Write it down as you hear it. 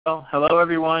Well, hello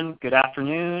everyone. Good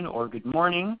afternoon or good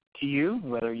morning to you,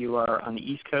 whether you are on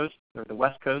the East Coast or the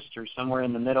West Coast or somewhere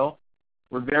in the middle.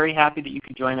 We're very happy that you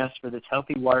could join us for this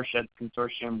Healthy Watersheds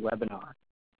Consortium webinar.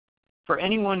 For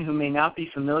anyone who may not be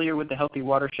familiar with the Healthy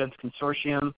Watersheds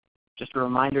Consortium, just a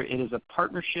reminder, it is a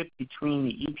partnership between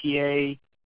the EPA,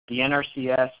 the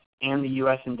NRCS, and the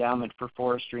U.S. Endowment for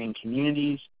Forestry and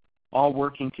Communities, all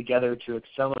working together to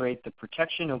accelerate the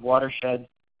protection of watersheds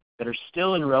that are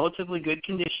still in relatively good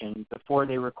condition before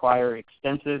they require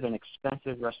extensive and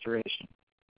expensive restoration.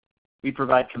 We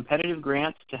provide competitive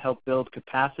grants to help build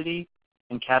capacity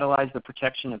and catalyze the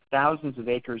protection of thousands of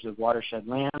acres of watershed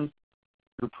land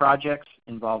through projects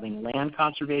involving land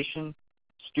conservation,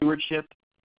 stewardship,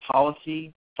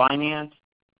 policy, finance,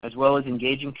 as well as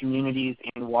engaging communities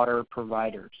and water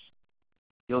providers.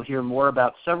 You'll hear more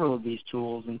about several of these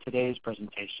tools in today's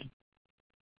presentation.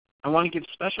 I want to give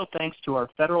special thanks to our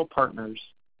federal partners,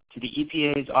 to the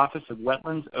EPA's Office of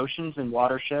Wetlands, Oceans, and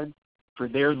Watersheds for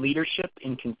their leadership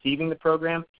in conceiving the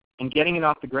program and getting it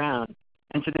off the ground,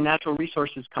 and to the Natural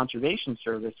Resources Conservation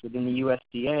Service within the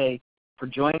USDA for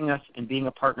joining us and being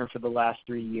a partner for the last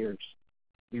 3 years.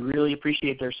 We really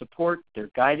appreciate their support,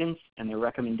 their guidance, and their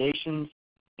recommendations,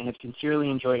 and have sincerely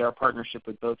enjoyed our partnership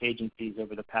with both agencies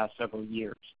over the past several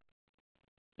years.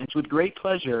 It's with great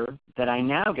pleasure that I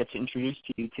now get to introduce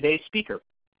to you today's speaker,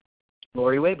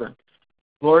 Lori Wayburn.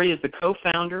 Lori is the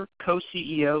co-founder,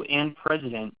 co-CEO, and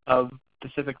president of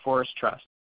Pacific Forest Trust.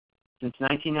 Since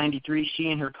 1993,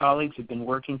 she and her colleagues have been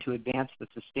working to advance the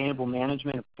sustainable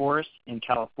management of forests in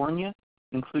California,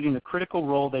 including the critical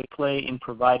role they play in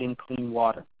providing clean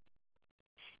water.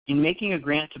 In making a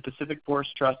grant to Pacific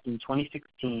Forest Trust in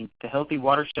 2016, the Healthy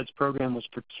Watersheds program was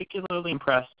particularly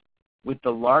impressed with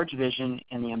the large vision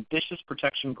and the ambitious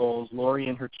protection goals Lori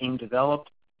and her team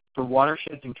developed for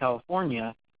watersheds in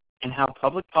California, and how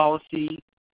public policy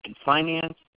and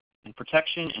finance and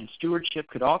protection and stewardship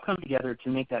could all come together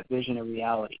to make that vision a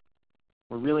reality.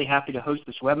 We're really happy to host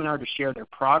this webinar to share their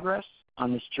progress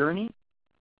on this journey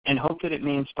and hope that it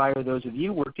may inspire those of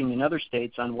you working in other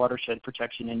states on watershed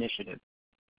protection initiatives.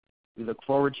 We look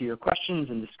forward to your questions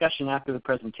and discussion after the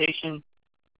presentation.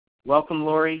 Welcome,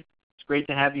 Lori. It's great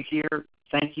to have you here.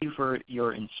 Thank you for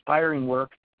your inspiring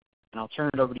work, and I'll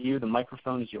turn it over to you. The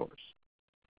microphone is yours.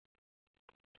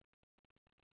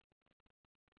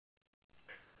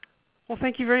 Well,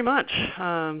 thank you very much.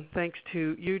 Thanks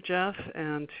to you, Jeff,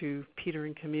 and to Peter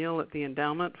and Camille at the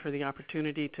Endowment for the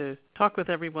opportunity to talk with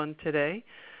everyone today.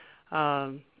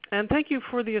 And thank you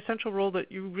for the essential role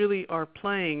that you really are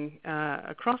playing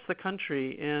across the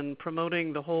country in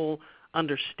promoting the whole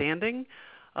understanding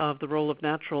of the role of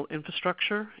natural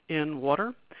infrastructure in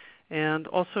water, and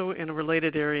also in a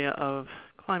related area of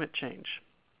climate change.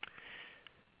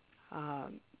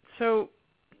 So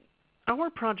our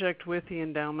project with the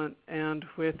Endowment and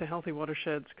with the Healthy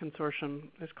Watersheds Consortium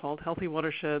is called Healthy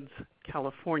Watersheds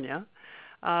California.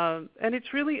 And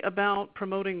it's really about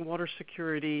promoting water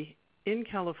security in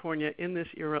California in this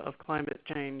era of climate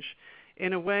change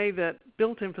in a way that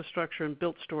built infrastructure and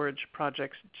built storage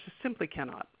projects just simply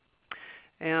cannot.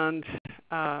 And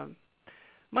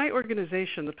my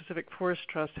organization, the Pacific Forest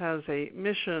Trust, has a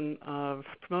mission of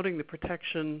promoting the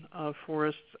protection of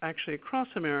forests actually across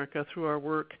America through our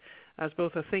work as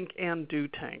both a think and do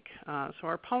tank. So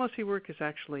our policy work is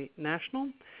actually national,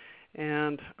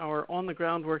 and our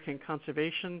on-the-ground work in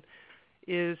conservation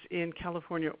is in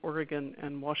California, Oregon,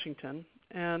 and Washington.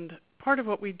 And part of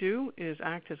what we do is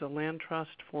act as a land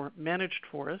trust for managed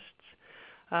forests.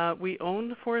 We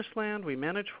own forest land, we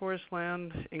manage forest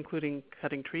land, including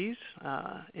cutting trees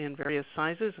in various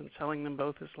sizes and selling them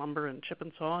both as lumber and chip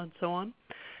and saw and so on.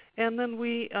 And then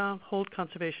we hold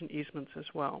conservation easements as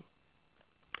well.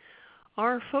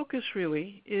 Our focus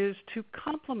really is to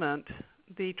complement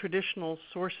the traditional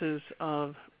sources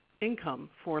of income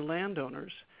for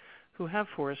landowners who have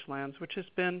forest lands, which has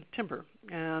been timber,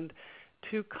 and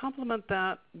to complement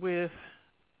that with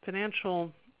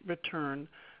financial return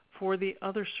for the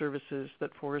other services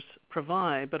that forests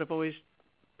provide but have always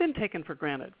been taken for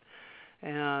granted.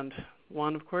 And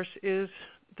one, of course, is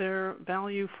their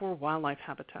value for wildlife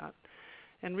habitat.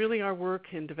 And really our work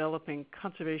in developing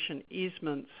conservation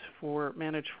easements for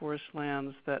managed forest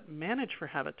lands that manage for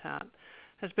habitat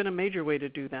has been a major way to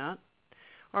do that.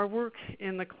 Our work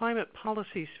in the climate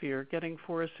policy sphere, getting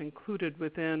forests included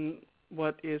within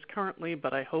what is currently,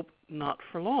 but I hope not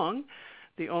for long,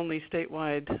 the only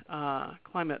statewide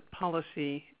climate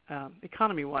policy,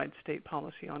 economy-wide state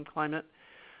policy on climate,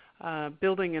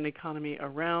 building an economy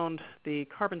around the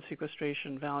carbon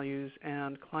sequestration values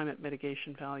and climate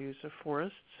mitigation values of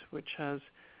forests, which has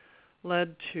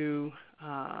led to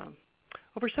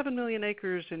over 7 million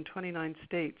acres in 29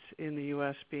 states in the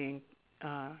U.S. being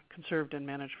conserved and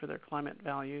managed for their climate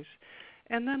values,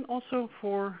 and then also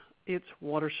for its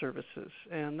water services.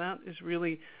 And that is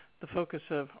really the focus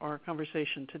of our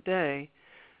conversation today.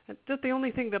 And the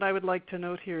only thing that I would like to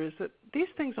note here is that these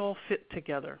things all fit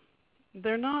together.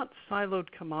 They're not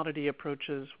siloed commodity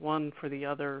approaches, one for the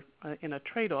other in a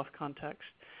trade-off context.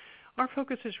 Our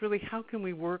focus is really how can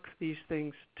we work these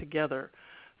things together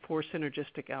for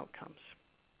synergistic outcomes.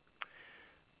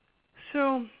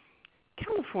 So,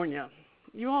 California,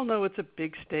 you all know it's a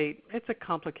big state. It's a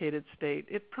complicated state.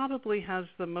 It probably has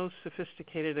the most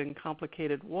sophisticated and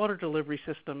complicated water delivery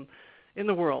system in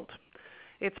the world.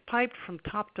 It's piped from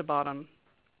top to bottom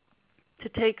to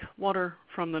take water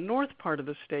from the north part of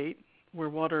the state, where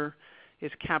water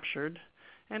is captured,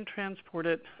 and transport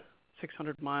it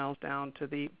 600 miles down to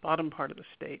the bottom part of the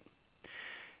state.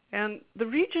 And the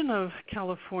region of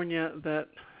California that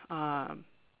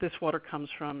this water comes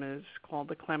from is called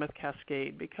the Klamath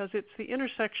Cascade because it's the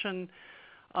intersection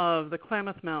of the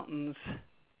Klamath Mountains,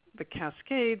 the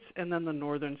Cascades, and then the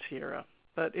Northern Sierra.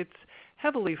 But it's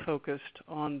heavily focused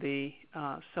on the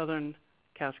Southern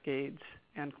Cascades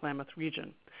and Klamath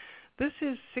region. This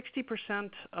is 60%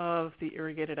 of the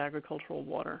irrigated agricultural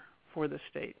water for the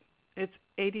state. It's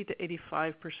 80 to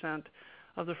 85%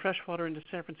 of the fresh water into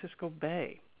San Francisco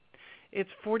Bay. It's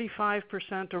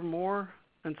 45% or more,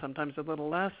 and sometimes a little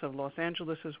less, of Los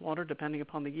Angeles' water, depending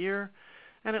upon the year,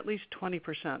 and at least 20%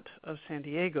 of San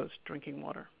Diego's drinking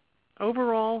water.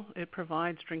 Overall, it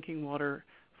provides drinking water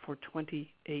for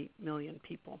 28 million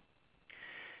people.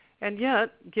 And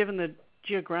yet, given the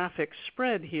geographic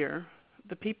spread here,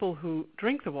 the people who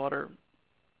drink the water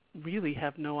really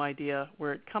have no idea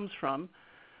where it comes from.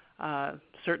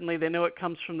 Certainly they know it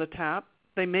comes from the tap.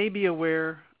 They may be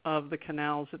aware of the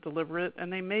canals that deliver it,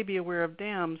 and they may be aware of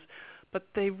dams, but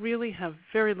they really have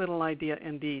very little idea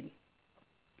indeed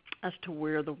as to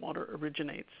where the water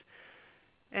originates.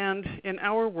 And in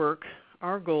our work,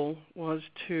 our goal was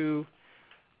to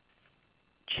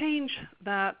change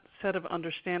that set of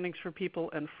understandings for people,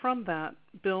 and from that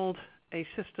build a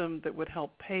system that would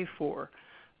help pay for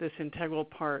this integral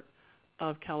part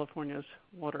of California's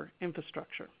water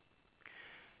infrastructure.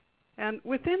 And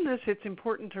within this, it's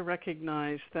important to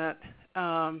recognize that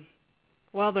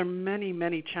while there are many,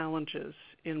 many challenges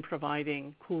in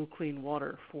providing cool, clean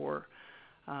water for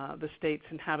the state's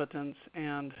inhabitants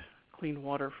and clean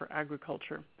water for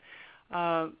agriculture,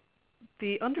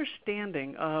 the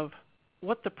understanding of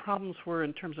what the problems were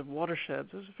in terms of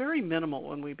watersheds was very minimal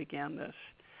when we began this.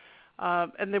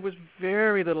 And there was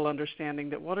very little understanding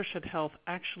that watershed health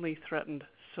actually threatened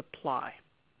supply.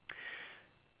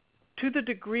 To the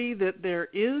degree that there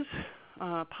is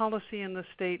policy in the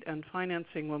state and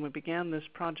financing when we began this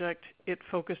project, it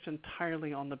focused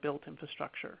entirely on the built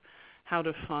infrastructure, how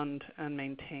to fund and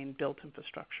maintain built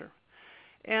infrastructure.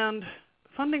 And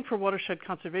funding for watershed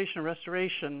conservation and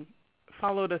restoration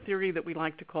followed a theory that we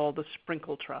like to call the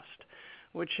sprinkle trust,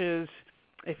 which is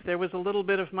if there was a little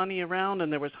bit of money around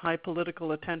and there was high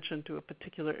political attention to a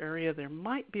particular area, there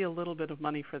might be a little bit of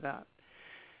money for that.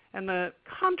 And the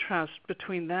contrast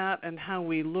between that and how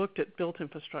we looked at built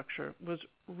infrastructure was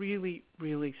really,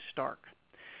 really stark.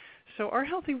 So our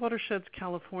Healthy Watersheds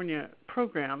California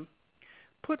program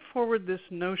put forward this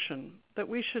notion that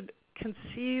we should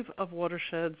conceive of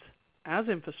watersheds as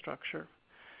infrastructure,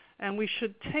 and we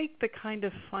should take the kind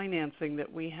of financing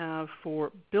that we have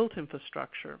for built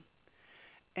infrastructure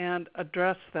and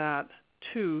address that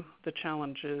to the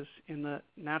challenges in the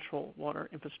natural water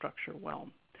infrastructure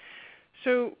realm.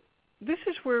 So this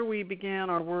is where we began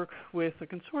our work with the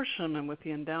consortium and with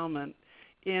the endowment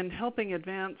in helping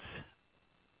advance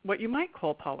what you might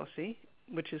call policy,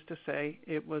 which is to say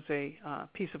it was a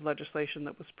piece of legislation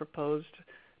that was proposed,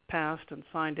 passed, and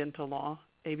signed into law,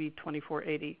 AB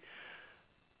 2480.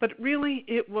 But really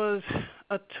it was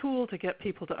a tool to get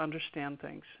people to understand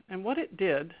things. And what it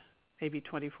did, AB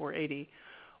 2480,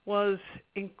 was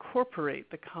incorporate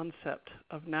the concept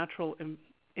of natural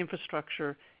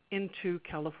infrastructure into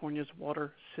California's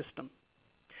water system.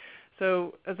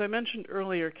 So as I mentioned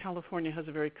earlier, California has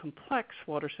a very complex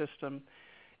water system.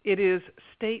 It is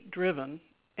state-driven,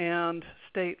 and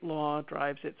state law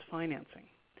drives its financing.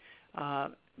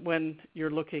 When you're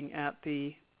looking at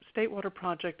the State Water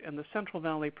Project and the Central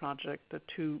Valley Project, the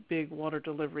two big water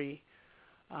delivery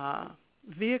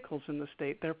vehicles in the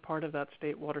state, they're part of that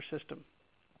state water system.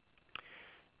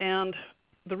 And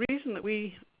the reason that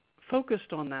we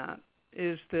focused on that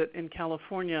is that in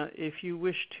California, if you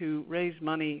wish to raise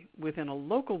money within a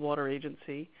local water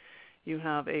agency, you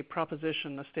have a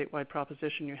proposition, a statewide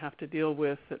proposition you have to deal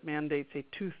with that mandates a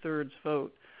 2/3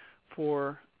 vote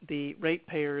for the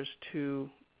ratepayers to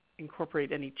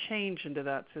incorporate any change into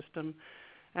that system.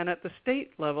 And at the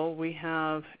state level, we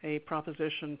have a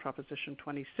Proposition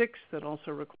 26, that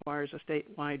also requires a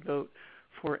statewide vote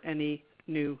for any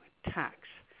new tax.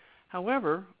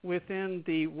 However, within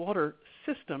the water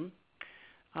system,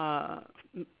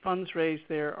 funds raised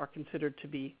there are considered to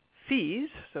be fees,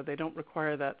 so they don't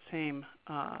require that same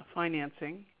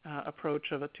financing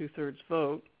approach of a 2/3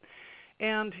 vote.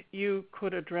 And you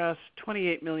could address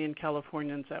 28 million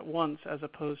Californians at once, as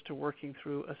opposed to working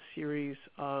through a series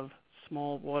of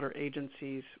small water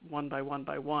agencies one by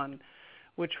one,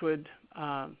 which would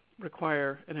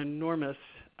require an enormous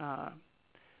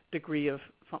degree of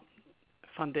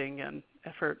funding and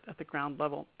effort at the ground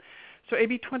level. So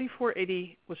AB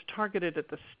 2480 was targeted at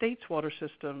the state's water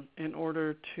system in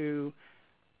order to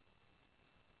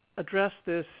address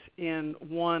this in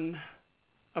one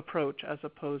approach as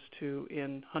opposed to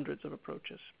in hundreds of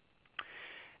approaches.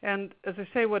 And as I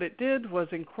say, what it did was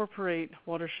incorporate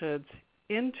watersheds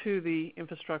into the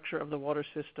infrastructure of the water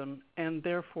system and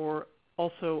therefore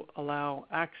also allow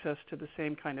access to the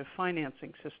same kind of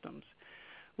financing systems,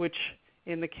 which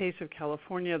in the case of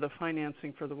California, the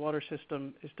financing for the water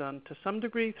system is done to some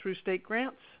degree through state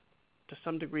grants, to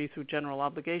some degree through general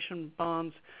obligation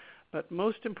bonds, but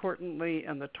most importantly,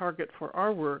 and the target for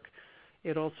our work,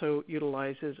 it also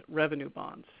utilizes revenue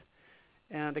bonds.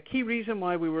 And a key reason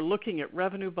why we were looking at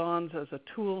revenue bonds as a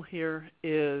tool here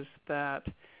is that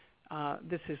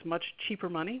this is much cheaper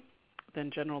money than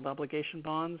general obligation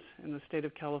bonds. In the state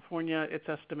of California, it's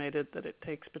estimated that it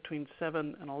takes between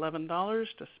 $7 and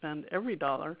 $11 to spend every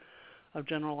dollar of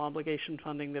general obligation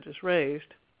funding that is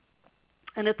raised.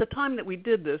 And at the time that we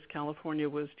did this, California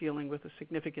was dealing with a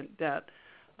significant debt,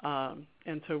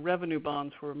 and so revenue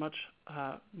bonds were a much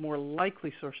more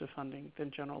likely source of funding than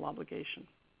general obligation.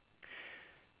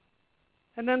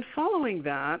 And then following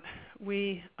that,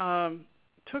 we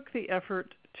took the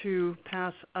effort to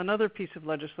pass another piece of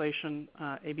legislation,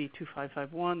 AB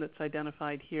 2551, that's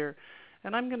identified here.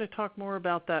 And I'm going to talk more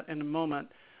about that in a moment.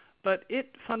 But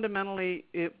it fundamentally,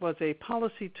 it was a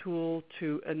policy tool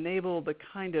to enable the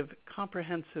kind of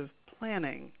comprehensive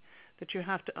planning that you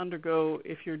have to undergo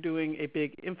if you're doing a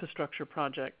big infrastructure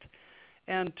project,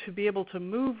 and to be able to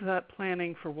move that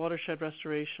planning for watershed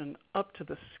restoration up to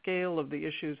the scale of the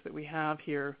issues that we have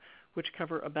here, which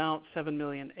cover about 7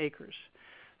 million acres.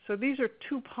 So these are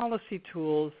two policy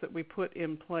tools that we put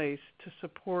in place to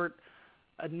support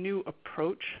a new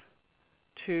approach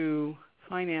to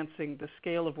financing the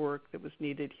scale of work that was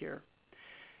needed here.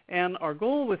 And our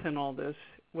goal within all this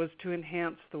was to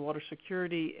enhance the water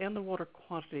security and the water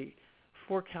quantity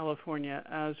for California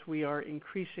as we are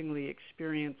increasingly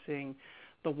experiencing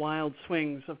the wild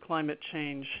swings of climate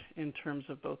change in terms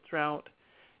of both drought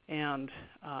and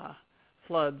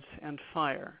floods and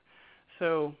fire.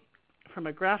 So from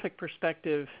a graphic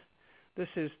perspective, this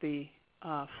is the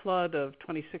flood of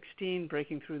 2016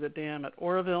 breaking through the dam at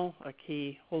Oroville, a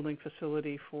key holding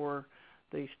facility for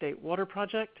the State Water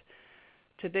Project.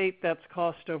 To date, that's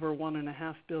cost over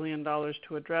 $1.5 billion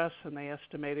to address, and they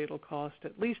estimate it'll cost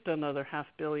at least another $500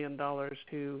 million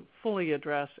to fully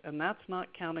address, and that's not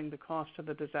counting the cost of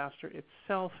the disaster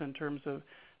itself in terms of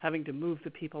having to move the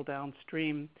people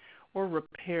downstream or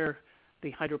repair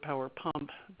the hydropower pump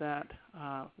that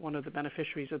one of the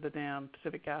beneficiaries of the dam,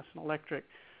 Pacific Gas and Electric,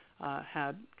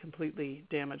 had completely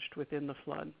damaged within the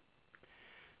flood.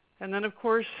 And then, of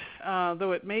course,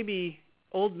 though it may be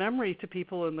old memory to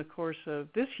people in the course of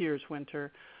this year's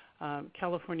winter,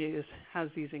 California has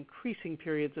these increasing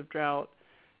periods of drought,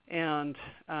 and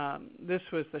this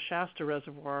was the Shasta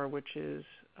Reservoir, which is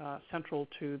central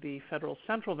to the federal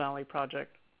Central Valley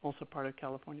Project, also part of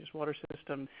California's water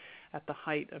system, at the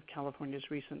height of California's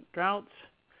recent droughts.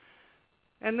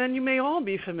 And then you may all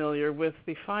be familiar with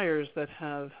the fires that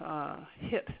have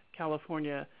hit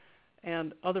California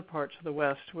and other parts of the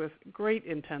West with great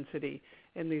intensity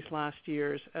in these last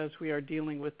years as we are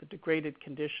dealing with the degraded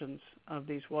conditions of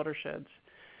these watersheds.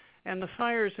 And the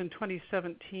fires in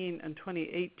 2017 and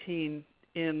 2018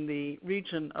 in the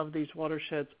region of these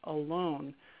watersheds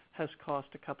alone has cost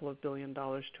a couple of $2 billion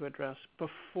to address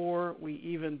before we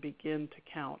even begin to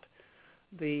count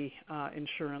the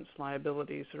insurance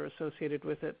liabilities that are associated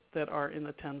with it that are in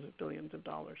the tens of billions of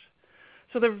dollars.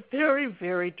 So there are very,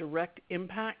 very direct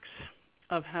impacts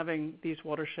of having these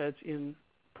watersheds in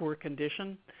poor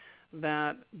condition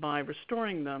that by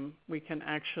restoring them, we can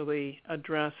actually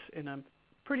address in a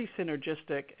pretty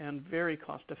synergistic and very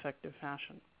cost-effective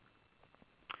fashion.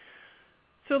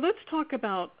 So let's talk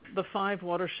about the 5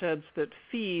 watersheds that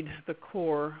feed the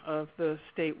core of the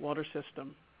state water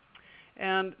system.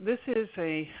 And this is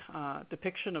a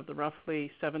depiction of the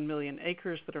roughly 7 million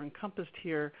acres that are encompassed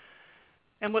here.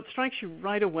 And what strikes you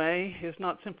right away is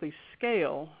not simply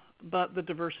scale, but the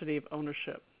diversity of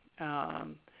ownership.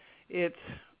 It's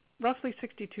roughly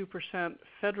 62%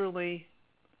 federally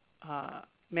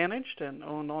managed and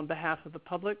owned on behalf of the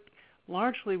public,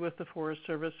 largely with the Forest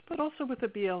Service, but also with the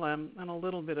BLM and a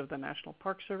little bit of the National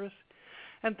Park Service.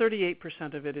 And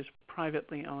 38% of it is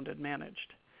privately owned and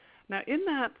managed. Now, in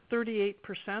that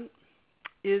 38%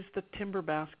 is the timber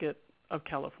basket of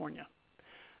California.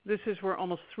 This is where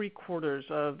almost 3/4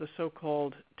 of the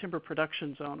so-called timber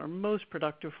production zone, or most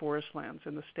productive forest lands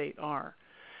in the state, are.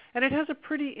 And it has a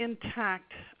pretty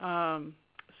intact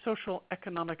social,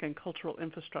 economic, and cultural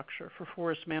infrastructure for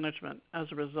forest management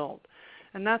as a result.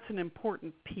 And that's an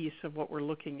important piece of what we're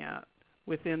looking at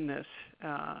within this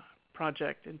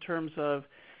project in terms of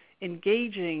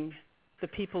engaging the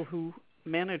people who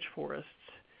manage forests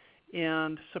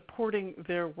and supporting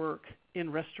their work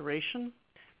in restoration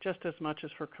just as much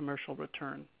as for commercial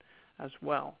return as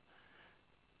well.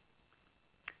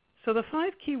 So the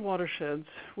 5 key watersheds,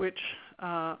 which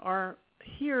are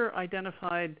here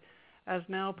identified as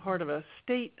now part of a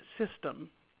state system,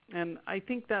 and I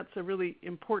think that's a really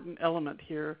important element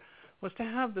here, was to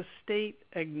have the state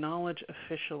acknowledge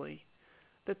officially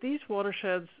that these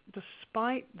watersheds,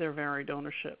 despite their varied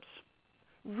ownerships,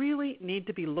 really need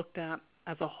to be looked at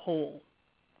as a whole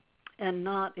and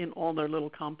not in all their little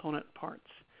component parts.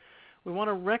 We want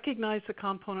to recognize the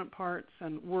component parts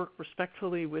and work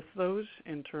respectfully with those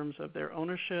in terms of their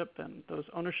ownership and those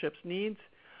ownership's needs,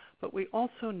 but we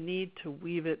also need to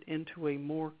weave it into a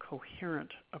more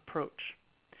coherent approach.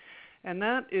 And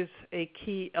that is a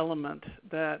key element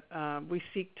that we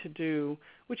seek to do,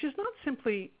 which is not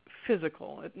simply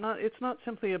physical. It's not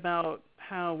simply about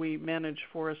how we manage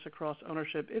forests across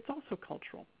ownership. It's also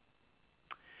cultural.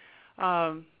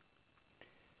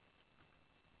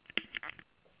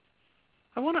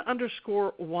 I want to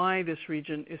underscore why this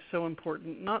region is so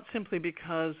important, not simply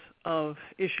because of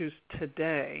issues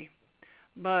today,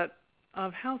 but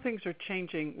of how things are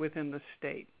changing within the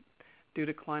state due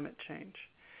to climate change.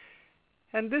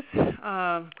 And this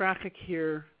graphic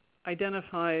here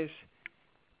identifies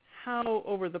how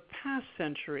over the past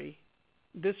century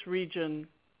this region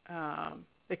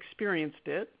experienced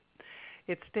it.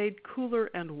 It stayed cooler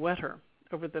and wetter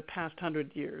over the past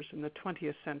 100 years in the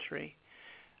 20th century.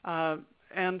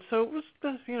 And so it was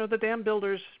the dam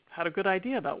builders had a good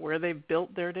idea about where they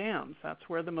built their dams. That's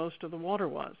where the most of the water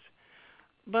was.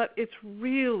 But it's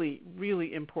really,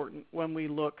 really important when we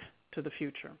look to the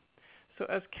future. So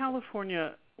as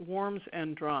California warms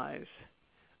and dries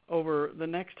over the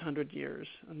next 100 years,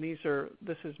 and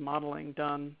this is modeling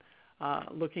done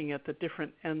looking at the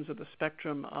different ends of the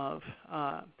spectrum of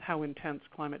how intense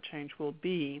climate change will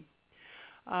be,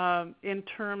 in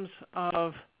terms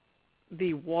of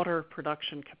the water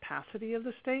production capacity of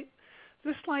the state.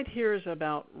 This slide here is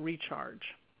about recharge.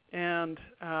 And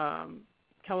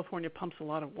California pumps a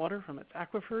lot of water from its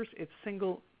aquifers. Its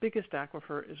single biggest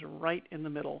aquifer is right in the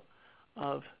middle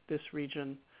of this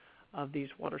region of these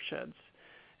watersheds.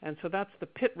 And so that's the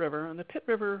Pitt River. And the Pitt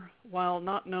River, while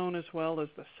not known as well as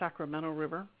the Sacramento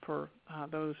River for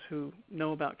those who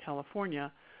know about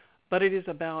California, but it is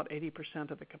about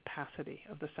 80% of the capacity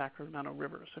of the Sacramento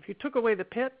River. So if you took away the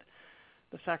Pitt,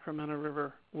 the Sacramento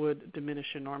River would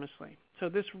diminish enormously. So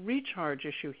this recharge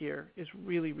issue here is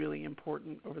really, really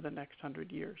important over the next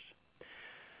 100 years.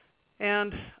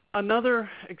 And another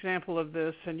example of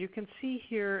this, and you can see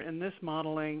here in this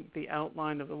modeling the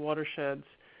outline of the watersheds,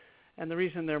 and the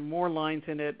reason there are more lines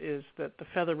in it is that the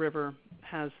Feather River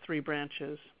has 3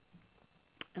 branches,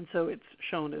 and so it's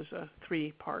shown as a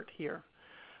 3-part here.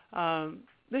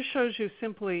 This shows you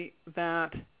simply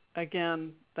that,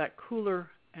 again, that cooler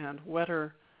and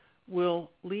wetter will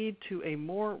lead to a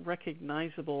more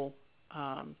recognizable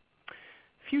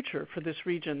future for this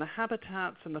region. The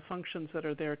habitats and the functions that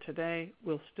are there today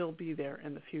will still be there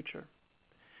in the future.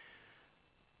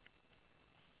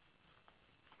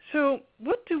 So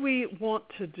what do we want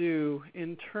to do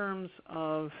in terms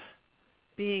of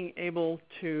being able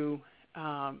to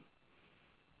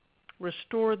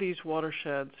restore these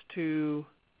watersheds to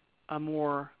a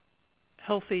more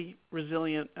healthy,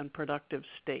 resilient, and productive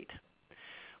state?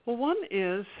 Well, one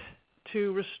is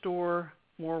to restore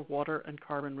more water and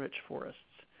carbon-rich forests.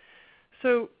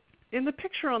 So in the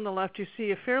picture on the left, you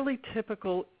see a fairly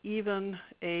typical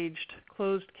even-aged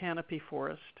closed canopy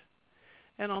forest.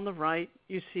 And on the right,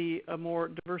 you see a more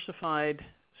diversified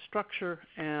structure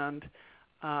and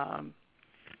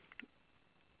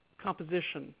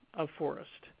composition of forest.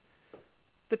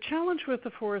 The challenge with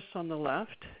the forests on the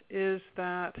left is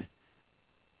that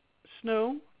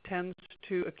snow tends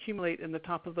to accumulate in the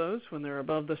top of those when they're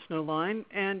above the snow line,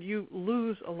 and you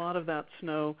lose a lot of that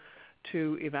snow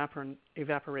to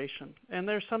evaporation. And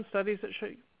there's some studies that show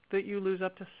that you lose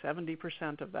up to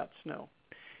 70% of that snow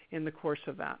in the course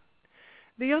of that.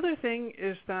 The other thing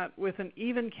is that with an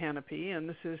even canopy, and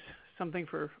this is something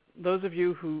for those of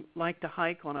you who like to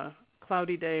hike on a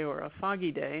cloudy day or a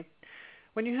foggy day,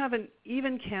 when you have an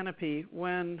even canopy,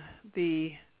 when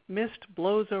the mist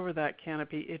blows over that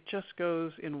canopy, it just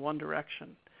goes in one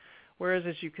direction. Whereas,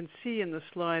 as you can see in the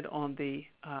slide on the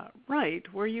right,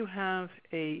 where you have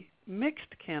a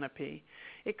mixed canopy,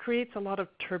 it creates a lot of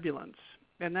turbulence.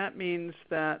 And that means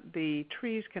that the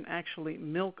trees can actually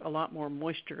milk a lot more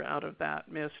moisture out of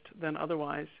that mist than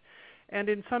otherwise. And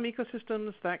in some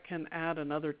ecosystems, that can add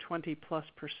another 20+%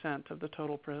 of the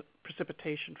total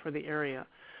precipitation for the area.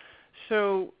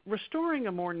 So restoring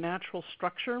a more natural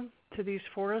structure to these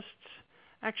forests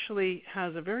actually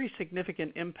has a very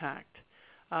significant impact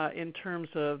in terms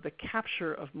of the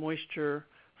capture of moisture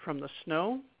from the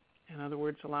snow. In other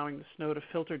words, allowing the snow to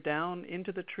filter down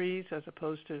into the trees as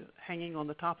opposed to hanging on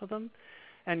the top of them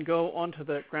and go onto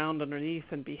the ground underneath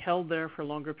and be held there for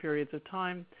longer periods of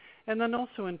time. And then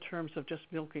also in terms of just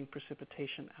milking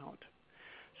precipitation out.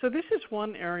 So this is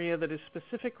one area that is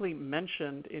specifically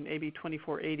mentioned in AB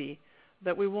 2480,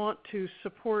 that we want to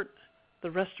support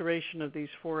the restoration of these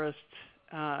forests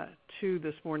to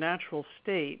this more natural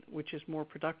state, which is more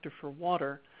productive for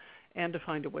water, and to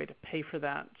find a way to pay for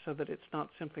that so that it's not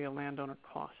simply a landowner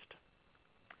cost.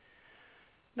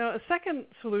 Now, a second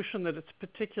solution that is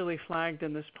particularly flagged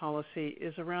in this policy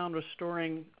is around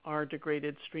restoring our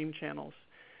degraded stream channels.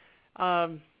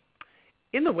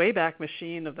 In the Wayback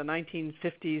Machine of the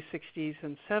 1950s, 60s,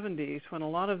 and 70s, when a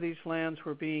lot of these lands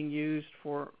were being used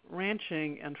for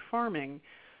ranching and farming,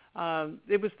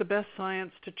 it was the best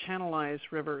science to channelize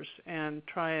rivers and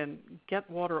try and get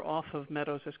water off of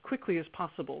meadows as quickly as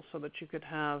possible so that you could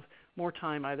have more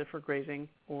time either for grazing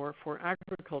or for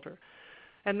agriculture.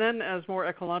 And then as more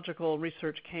ecological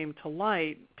research came to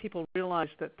light, people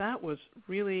realized that that was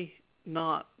really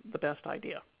not the best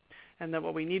idea, and that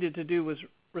what we needed to do was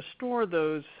restore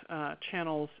those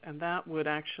channels, and that would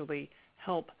actually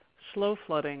help slow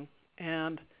flooding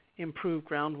and improve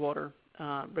groundwater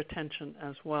retention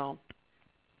as well.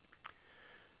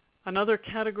 Another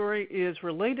category is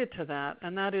related to that,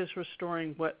 and that is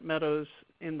restoring wet meadows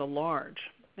in the large.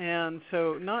 And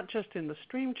so not just in the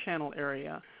stream channel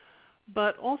area,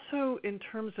 but also in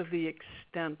terms of the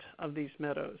extent of these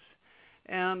meadows.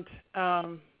 And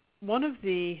one of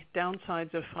the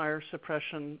downsides of fire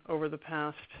suppression over the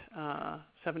past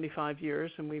 75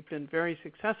 years, and we've been very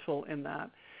successful in that,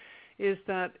 is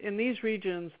that in these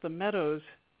regions the meadows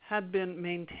had been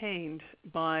maintained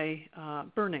by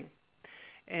burning.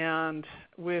 And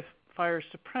with fire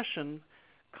suppression,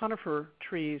 conifer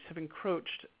trees have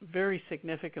encroached very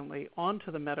significantly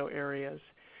onto the meadow areas.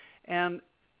 And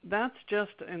that's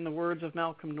just, in the words of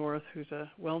Malcolm North, who's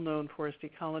a well-known forest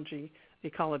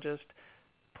ecologist,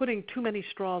 putting too many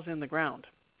straws in the ground,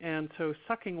 and so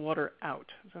sucking water out.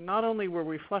 So not only were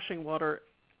we flushing water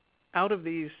out of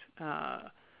these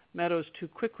meadows too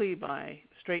quickly by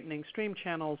straightening stream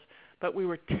channels, but we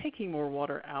were taking more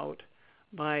water out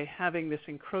by having this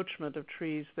encroachment of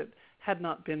trees that had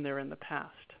not been there in the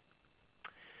past.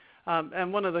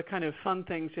 And one of the kind of fun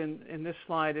things in this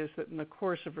slide is that in the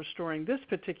course of restoring this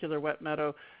particular wet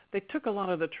meadow, they took a lot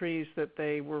of the trees that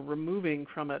they were removing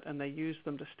from it and they used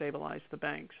them to stabilize the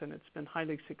banks, and it's been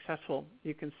highly successful.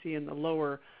 You can see in the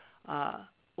lower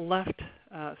left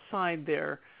side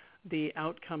there the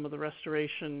outcome of the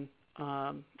restoration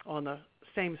on the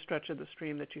same stretch of the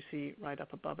stream that you see right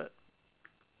up above it.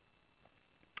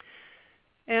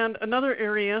 And another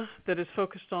area that is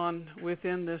focused on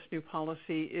within this new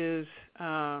policy is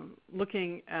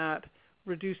looking at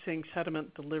reducing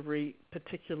sediment delivery,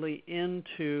 particularly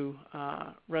into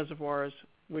reservoirs,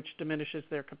 which diminishes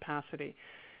their capacity.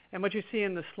 And what you see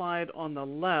in the slide on the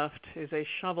left is a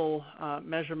shovel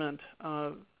measurement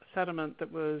of sediment that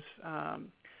was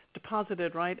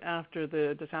deposited right after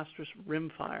the disastrous rim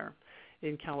fire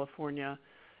in California.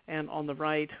 And on the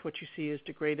right, what you see is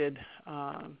degraded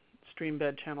stream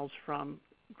bed channels from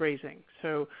grazing.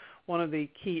 So one of the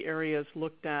key areas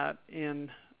looked at in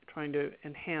trying to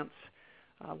enhance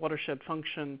watershed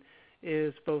function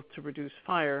is both to reduce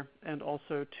fire and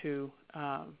also to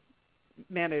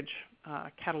manage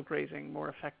cattle grazing more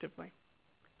effectively.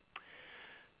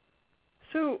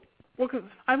 So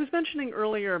I was mentioning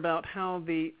earlier about how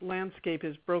the landscape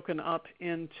is broken up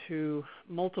into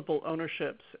multiple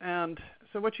ownerships. And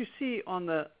so what you see on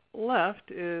the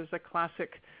left is a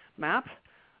classic map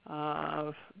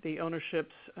the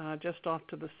ownerships just off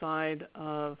to the side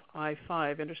of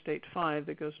I-5, Interstate 5,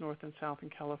 that goes north and south in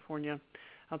California,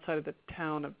 outside of the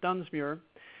town of Dunsmuir,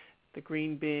 the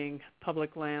green being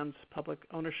public lands, public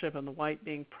ownership, and the white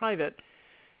being private.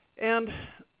 And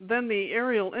then the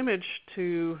aerial image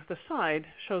to the side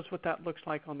shows what that looks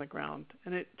like on the ground.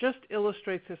 And it just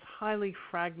illustrates this highly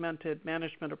fragmented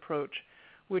management approach,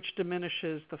 which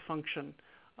diminishes the function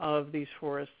of these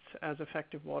forests as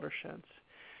effective watersheds.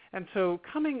 And so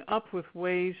coming up with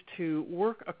ways to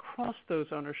work across those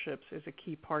ownerships is a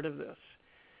key part of this.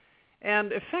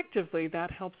 And effectively, that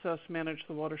helps us manage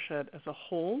the watershed as a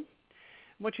whole.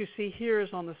 What you see here is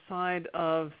on the side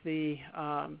of the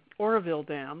Oroville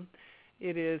Dam.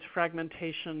 It is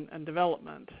fragmentation and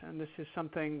development, and this is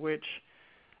something which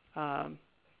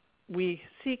we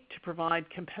seek to provide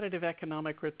competitive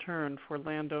economic return for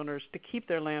landowners to keep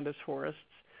their land as forests.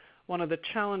 One of the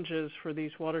challenges for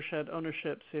these watershed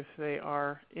ownerships, if they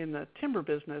are in the timber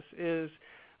business, is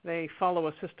they follow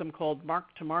a system called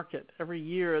mark-to-market. Every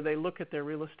year they look at their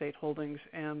real estate holdings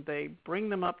and they bring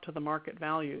them up to the market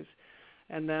values.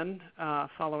 And then,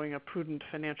 following a prudent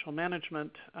financial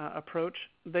management approach,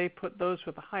 they put those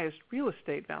with the highest real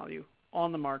estate value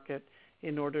on the market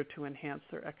in order to enhance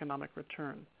their economic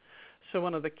return. So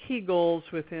one of the key goals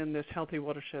within this Healthy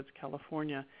Watersheds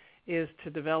California is to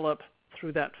develop,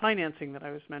 through that financing that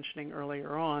I was mentioning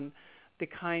earlier on, the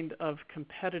kind of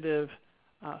competitive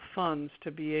funds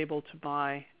to be able to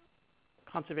buy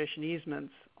conservation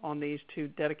easements on these to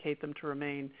dedicate them to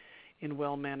remain in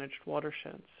well-managed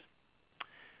watersheds.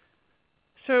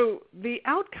 So the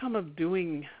outcome of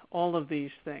doing all of these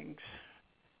things,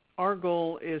 our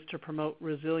goal is to promote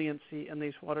resiliency in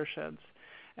these watersheds.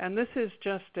 And this is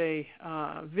just a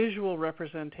visual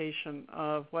representation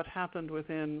of what happened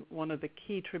within one of the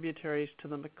key tributaries to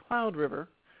the McCloud River,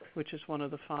 which is one of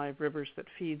the 5 rivers that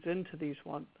feeds into these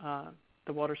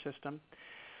the water system.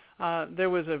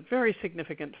 There was a very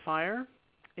significant fire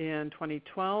in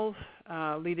 2012,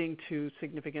 leading to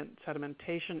significant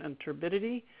sedimentation and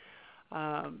turbidity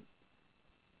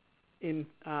in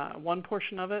one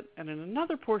portion of it, and in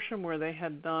another portion where they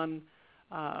had done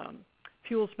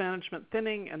fuels management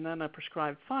thinning and then a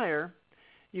prescribed fire,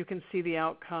 you can see the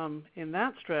outcome in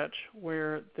that stretch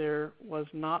where there was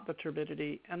not the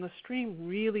turbidity, and the stream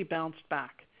really bounced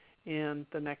back in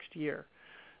the next year.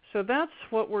 So that's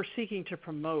what we're seeking to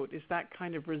promote, is that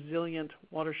kind of resilient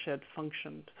watershed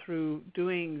function through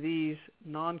doing these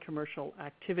non-commercial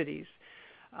activities.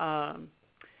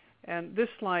 And this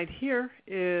slide here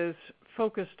is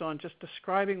focused on just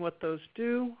describing what those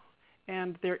do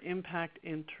and their impact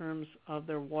in terms of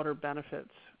their water benefits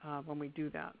when we do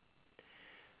that.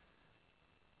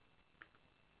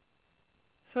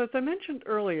 So as I mentioned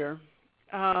earlier,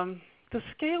 the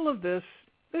scale of this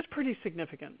is pretty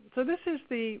significant. So this is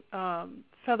the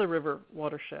Feather River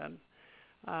watershed,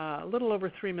 a little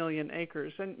over 3 million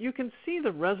acres. And you can see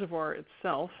the reservoir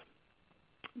itself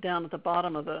down at the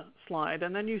bottom of the slide,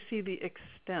 and then you see the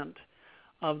extent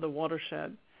of the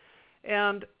watershed.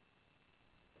 And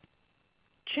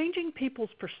changing people's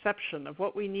perception of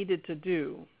what we needed to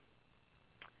do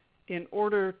in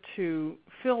order to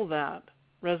fill that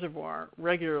reservoir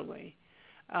regularly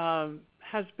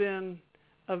has been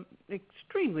an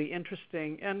extremely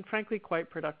interesting and frankly quite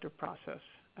productive process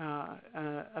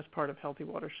as part of Healthy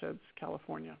Watersheds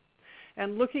California.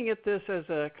 And looking at this as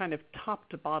a kind of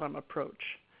top-to-bottom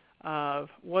approach of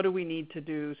what do we need to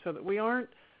do so that we aren't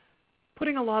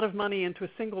putting a lot of money into a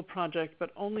single project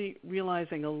but only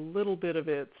realizing a little bit of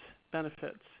its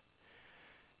benefits.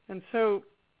 And so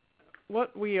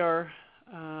what we are,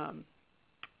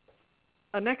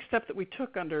 a next step that we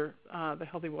took under the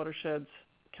Healthy Watersheds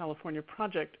California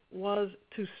project was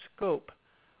to scope,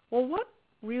 well, what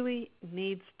really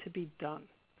needs to be done?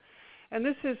 And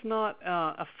this is not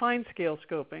a fine-scale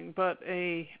scoping, but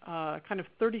a kind of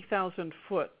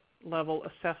 30,000-foot level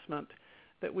assessment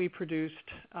that we produced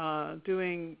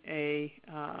doing a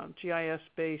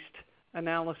GIS-based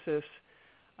analysis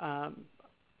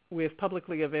with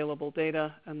publicly available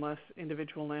data, unless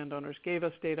individual landowners gave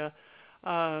us data,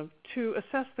 to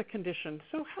assess the condition.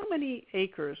 So how many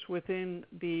acres within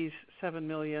these 7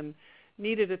 million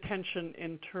needed attention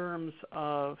in terms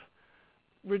of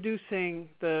reducing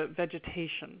the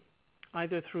vegetation,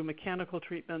 either through mechanical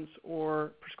treatments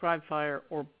or prescribed fire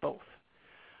or both?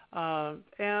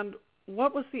 And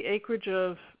what was the acreage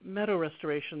of meadow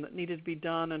restoration that needed to be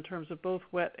done in terms of both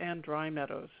wet and dry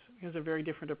meadows? Because there are very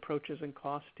different approaches and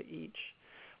costs to each.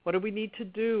 What do we need to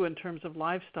do in terms of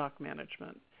livestock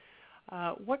management?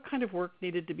 What kind of work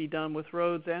needed to be done with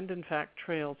roads and, in fact,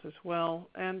 trails as well?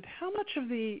 And how much of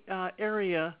the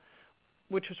area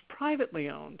which is privately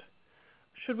owned,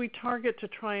 should we target to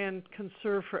try and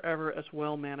conserve forever as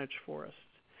well-managed forests?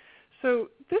 So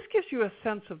this gives you a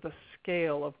sense of the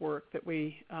scale of work that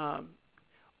we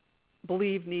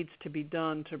believe needs to be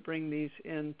done to bring these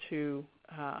into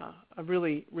a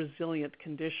really resilient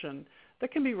condition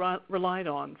that can be relied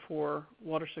on for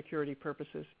water security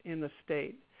purposes in the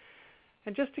state.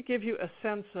 And just to give you a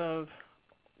sense of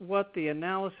what the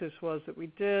analysis was that we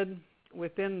did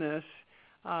within this,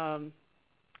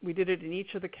 we did it in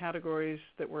each of the categories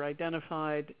that were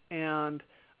identified and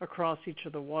across each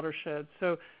of the watersheds.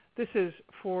 So this is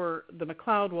for the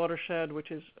McLeod watershed,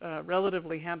 which is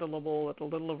relatively handleable at a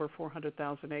little over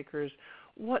 400,000 acres.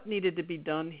 What needed to be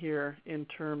done here in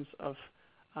terms of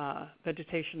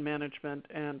vegetation management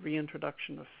and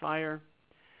reintroduction of fire?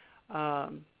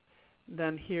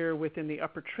 Then here within the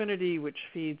Upper Trinity, which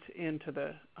feeds into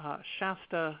the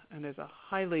Shasta and is a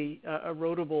highly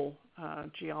erodible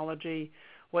geology,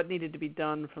 what needed to be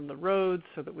done from the roads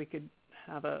so that we could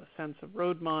have a sense of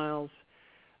road miles.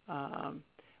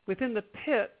 Within the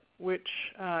pit, which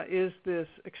is this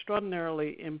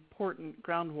extraordinarily important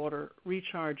groundwater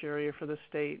recharge area for the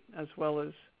state, as well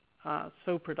as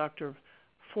so productive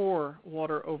for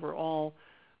water overall.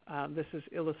 This is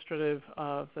illustrative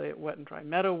of the wet and dry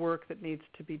meadow work that needs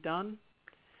to be done.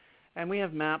 And we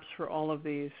have maps for all of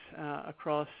these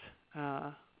across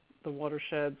the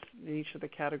watersheds in each of the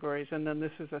categories. And then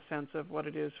this is a sense of what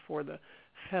it is for the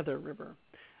Feather River.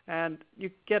 And you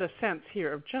get a sense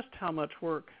here of just how much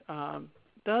work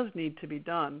does need to be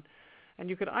done. And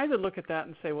you could either look at that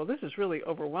and say, well, this is really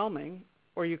overwhelming,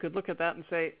 or you could look at that and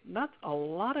say, that's a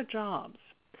lot of jobs.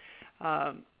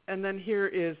 And then here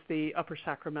is the Upper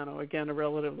Sacramento, again, a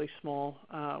relatively small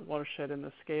watershed in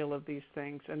the scale of these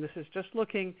things. And this is just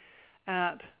looking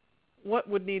at what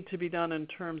would need to be done in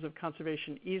terms of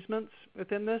conservation easements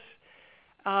within this.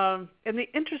 And the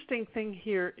interesting thing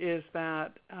here is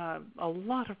that a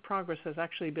lot of progress has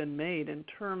actually been made in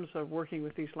terms of working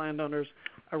with these landowners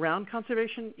around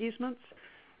conservation easements.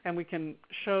 And we can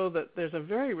show that there's a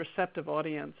very receptive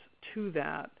audience to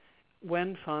that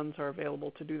when funds are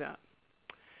available to do that.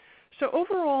 So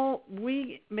overall,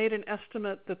 we made an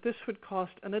estimate that this would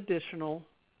cost an additional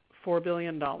 $4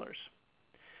 billion.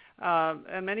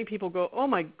 And many people go, oh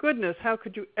my goodness, how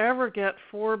could you ever get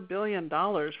 $4 billion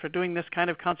for doing this kind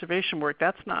of conservation work?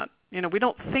 That's not, we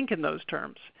don't think in those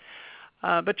terms.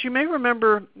 But you may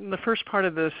remember in the first part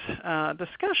of this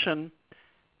discussion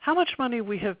how much money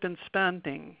we have been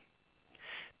spending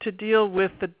to deal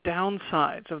with the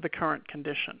downsides of the current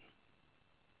condition.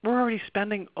 We're already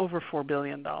spending over $4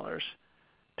 billion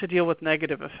to deal with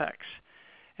negative effects.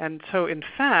 And so, in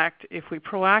fact, if we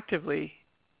proactively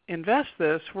invest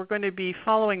this, we're going to be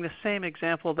following the same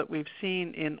example that we've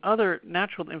seen in other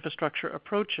natural infrastructure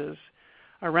approaches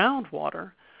around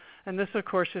water. And this, of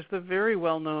course, is the very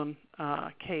well-known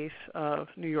case of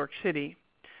New York City,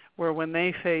 where when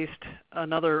they faced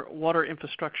another water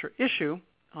infrastructure issue,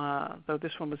 though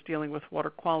this one was dealing with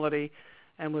water quality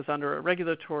and was under a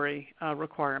regulatory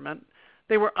requirement,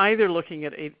 they were either looking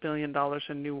at $8 billion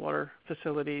in new water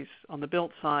facilities on the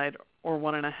built side or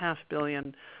 $1.5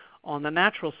 billion on the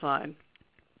natural side.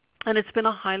 And it's been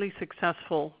a highly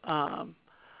successful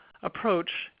approach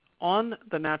on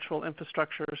the natural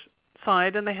infrastructure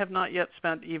side, and they have not yet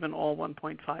spent even all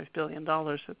 $1.5 billion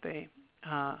that they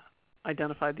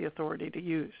identified the authority to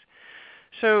use.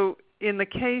 So in the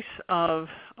case of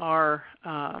our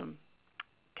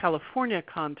California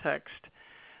context,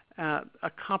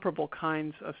 comparable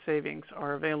kinds of savings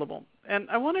are available. And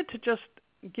I wanted to just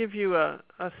give you a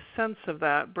sense of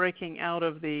that, breaking out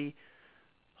of the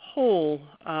whole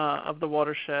of the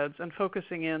watersheds and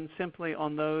focusing in simply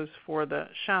on those for the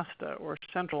Shasta or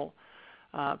Central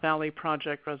Valley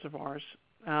Project reservoirs.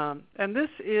 And this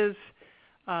is,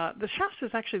 the Shasta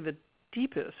is actually the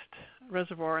deepest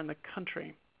reservoir in the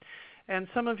country. And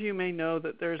some of you may know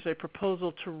that there's a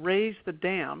proposal to raise the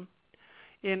dam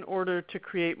in order to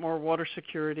create more water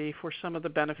security for some of the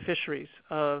beneficiaries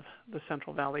of the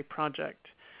Central Valley Project.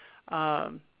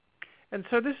 And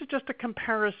so this is just a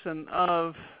comparison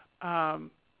of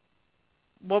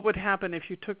what would happen if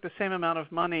you took the same amount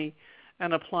of money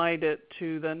and applied it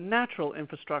to the natural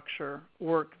infrastructure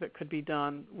work that could be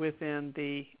done within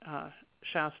the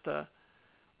Shasta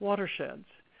watersheds.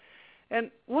 And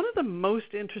one of the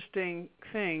most interesting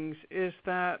things is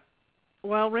that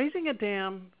while raising a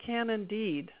dam can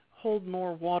indeed hold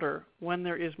more water when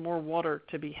there is more water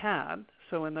to be had,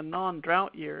 so in the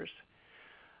non-drought years,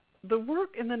 the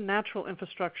work in the natural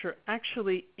infrastructure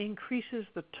actually increases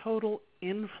the total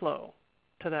inflow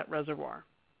to that reservoir.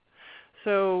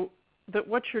 So that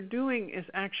what you're doing is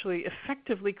actually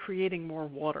effectively creating more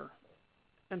water.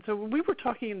 And so when we were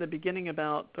talking in the beginning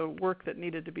about the work that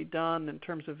needed to be done in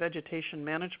terms of vegetation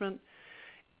management,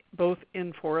 both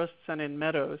in forests and in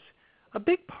meadows, a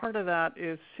big part of that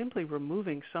is simply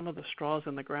removing some of the straws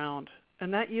in the ground,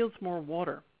 and that yields more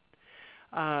water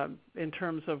in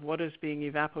terms of what is being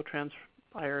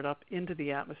evapotranspired up into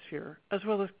the atmosphere, as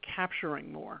well as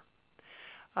capturing more.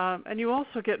 And you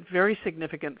also get very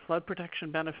significant flood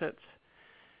protection benefits.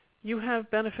 You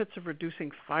have benefits of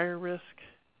reducing fire risk.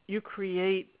 You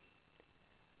create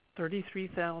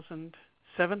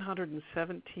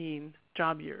 33,717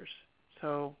 job years.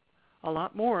 So a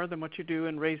lot more than what you do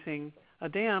in raising a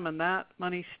dam, and that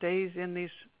money stays in these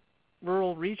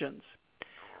rural regions.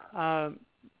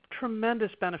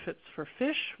 Tremendous benefits for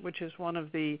fish, which is one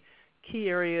of the key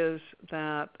areas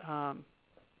that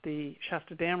the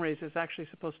Shasta Dam raise is actually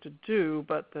supposed to do,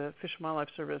 but the Fish and Wildlife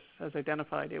Service has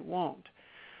identified it won't.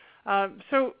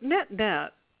 So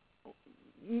net-net,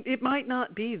 it might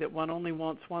not be that one only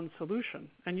wants one solution,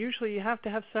 and usually you have to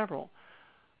have several.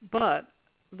 But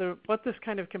what this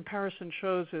kind of comparison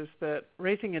shows is that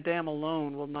raising a dam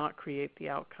alone will not create the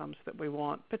outcomes that we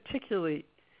want, particularly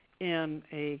in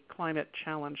a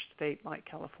climate-challenged state like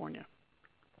California.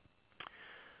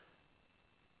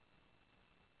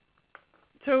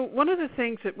 So one of the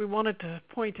things that we wanted to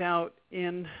point out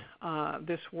in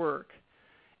this work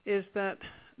is that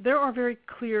there are very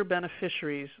clear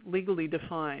beneficiaries legally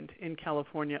defined in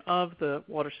California of the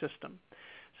water system.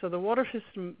 So the water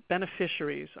system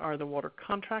beneficiaries are the water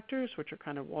contractors, which are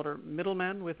kind of water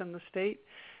middlemen within the state,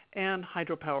 and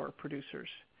hydropower producers.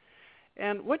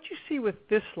 And what you see with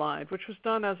this slide, which was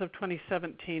done as of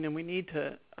 2017, and we need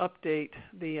to update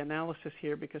the analysis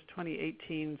here because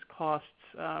 2018's costs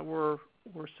were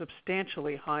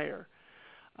substantially higher.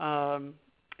 In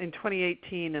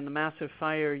 2018, in the massive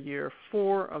fire year,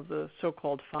 4 of the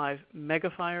so-called 5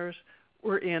 mega fires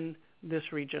were in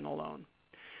this region alone.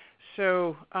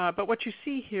 So, but what you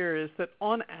see here is that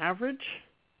on average,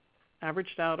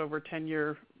 averaged out over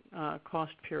 10-year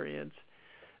cost periods,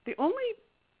 the only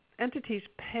entities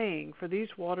paying for these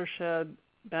watershed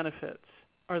benefits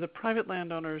are the private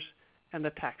landowners and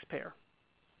the taxpayer.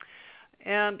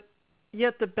 And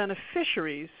yet the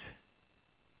beneficiaries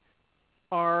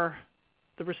are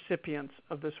the recipients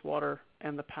of this water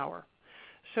and the power.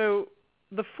 So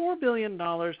the $4 billion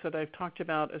that I've talked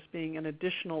about as being an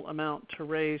additional amount to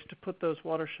raise to put those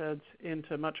watersheds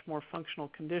into much more functional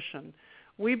condition,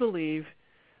 we believe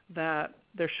that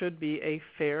there should be a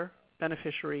fair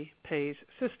beneficiary pays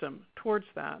system towards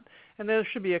that, and there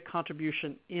should be a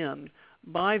contribution in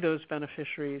by those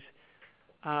beneficiaries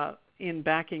in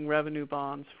backing revenue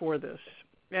bonds for this.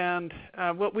 And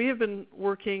what we have been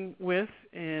working with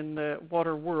in the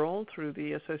water world through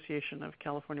the Association of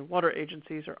California Water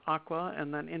Agencies, or ACWA,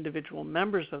 and then individual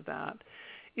members of that,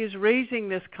 is raising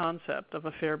this concept of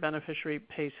a fair beneficiary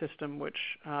pay system, which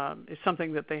is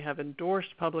something that they have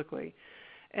endorsed publicly,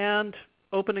 and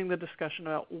opening the discussion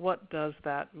about what does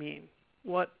that mean?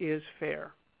 What is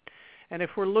fair? And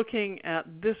if we're looking at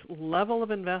this level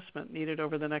of investment needed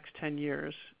over the next 10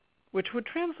 years, which would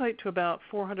translate to about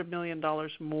 $400 million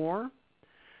more,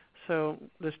 so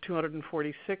this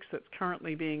 246 that's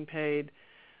currently being paid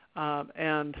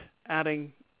and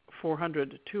adding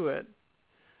 400 to it,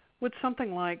 with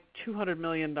something like $200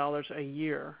 million a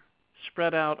year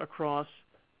spread out across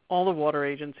all the water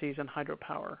agencies and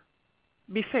hydropower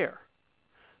be fair?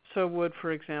 So would,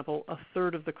 for example, a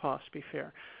third of the cost be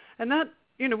fair? And that,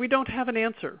 we don't have an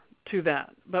answer to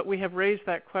that, but we have raised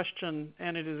that question,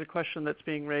 and it is a question that's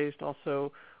being raised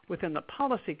also within the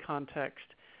policy context,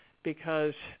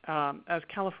 because as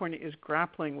California is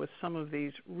grappling with some of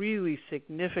these really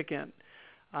significant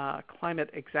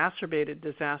climate-exacerbated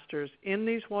disasters in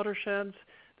these watersheds,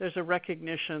 there's a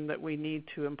recognition that we need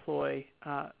to employ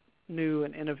new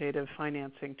and innovative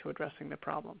financing to addressing the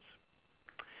problems.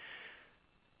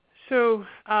 So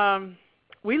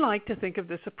we like to think of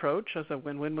this approach as a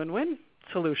win-win-win-win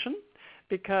solution,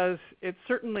 because it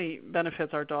certainly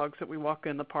benefits our dogs that we walk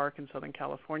in the park in Southern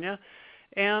California,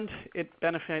 and it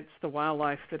benefits the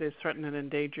wildlife that is threatened and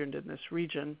endangered in this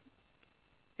region.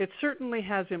 It certainly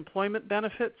has employment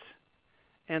benefits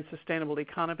and sustainable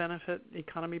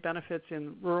economy benefits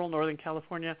in rural Northern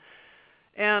California.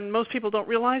 And most people don't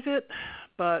realize it,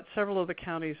 but several of the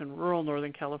counties in rural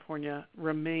Northern California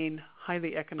remain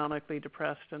highly economically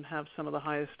depressed and have some of the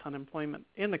highest unemployment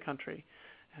in the country.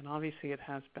 And obviously it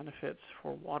has benefits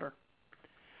for water.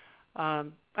 I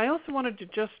also wanted to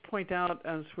just point out,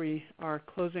 as we are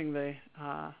closing the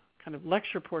kind of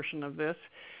lecture portion of this,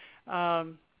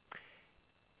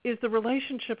 is the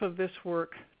relationship of this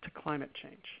work to climate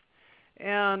change.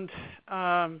 And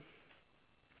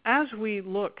as we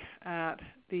look at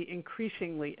the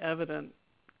increasingly evident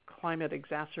climate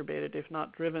exacerbated, if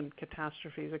not driven,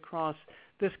 catastrophes across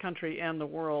this country and the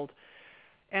world,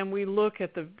 and we look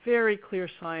at the very clear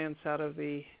science out of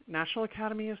the National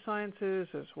Academy of Sciences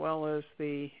as well as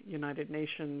the United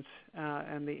Nations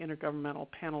and the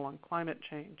Intergovernmental Panel on Climate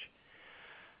Change,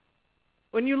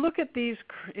 when you look at these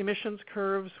emissions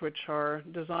curves, which are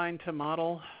designed to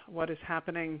model what is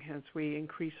happening as we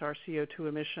increase our CO2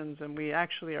 emissions, and we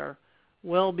actually are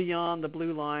well beyond the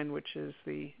blue line, which is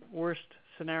the worst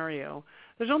scenario,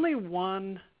 there's only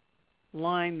one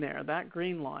line there, that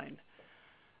green line,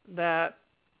 that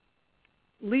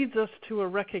leads us to a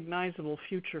recognizable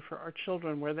future for our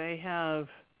children where they have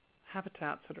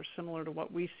habitats that are similar to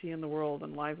what we see in the world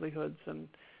and livelihoods and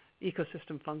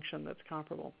ecosystem function that's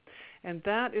comparable. And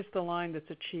that is the line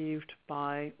that's achieved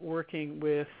by working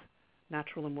with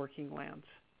natural and working lands.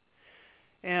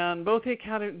 And both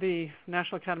the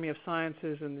National Academy of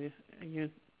Sciences and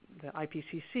the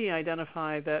IPCC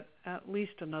identify that at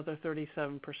least another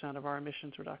 37% of our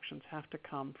emissions reductions have to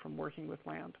come from working with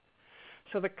land.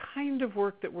 So the kind of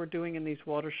work that we're doing in these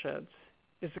watersheds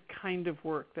is the kind of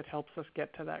work that helps us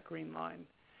get to that green line.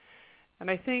 And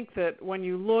I think that when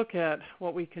you look at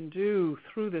what we can do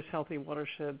through this Healthy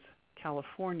Watersheds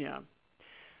California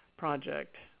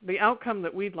project, the outcome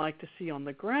that we'd like to see on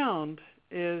the ground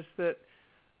is that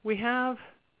we have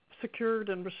secured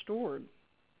and restored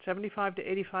 75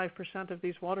 to 85% of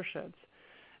these watersheds.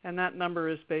 And that number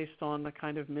is based on the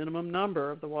kind of minimum number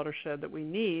of the watershed that we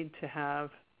need to have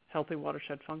healthy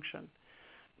watershed function.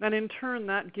 And in turn,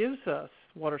 that gives us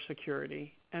water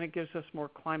security, and it gives us more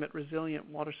climate resilient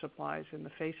water supplies in the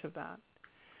face of that.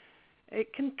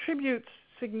 It contributes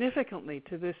significantly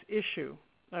to this issue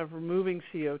of removing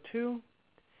CO2,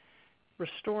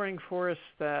 restoring forests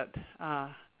that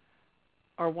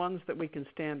are ones that we can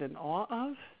stand in awe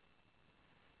of.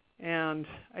 And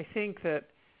I think that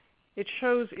it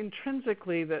shows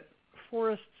intrinsically that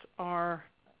forests are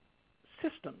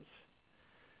systems.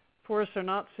 Forests are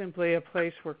not simply a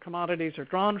place where commodities are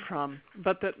drawn from,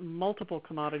 but that multiple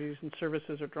commodities and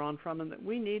services are drawn from, and that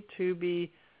we need to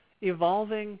be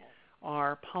evolving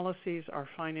our policies, our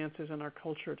finances, and our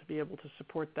culture to be able to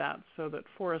support that so that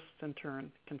forests in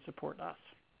turn can support us.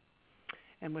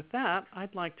 And with that,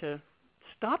 I'd like to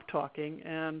stop talking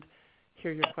and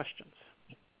hear your questions.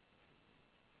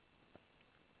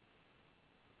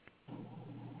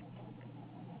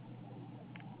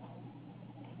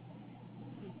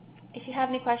 If you have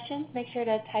any questions, make sure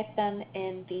to type them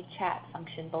in the chat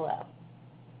function below.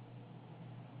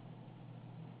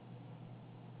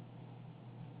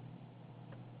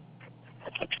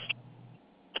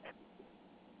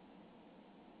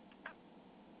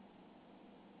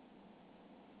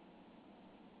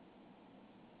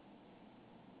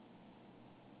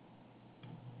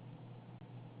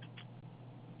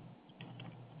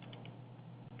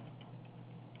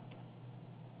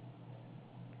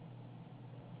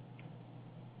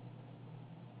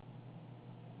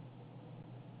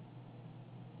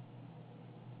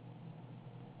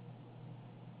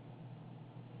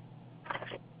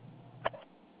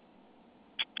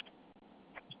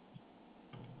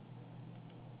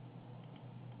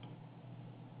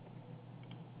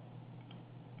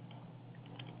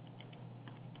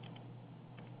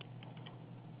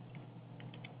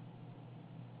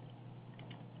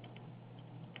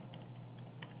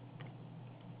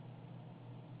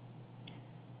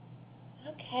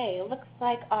 Okay, it looks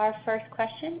like our first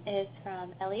question is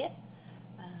from Elliot.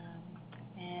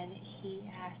 And he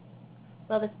asks,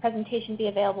 will this presentation be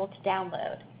available to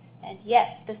download? And yes,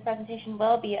 this presentation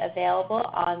will be available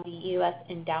on the U.S.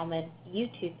 Endowment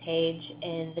YouTube page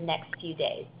in the next few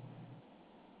days.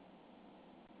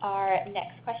 Our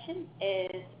next question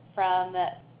is from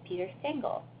Peter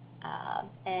Stengel.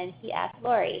 And he asks,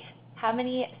 Lori, how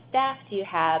many staff do you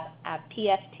have at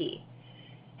PFT?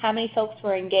 How many folks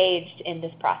were engaged in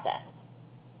this process?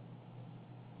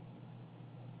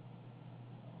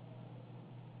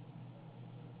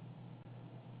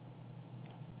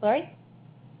 Lori?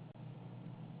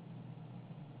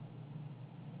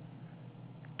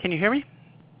 Can you hear me?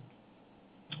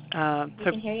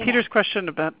 So Peter's question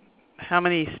about how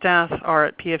many staff are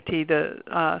at PFT.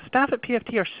 The staff at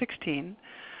PFT are 16.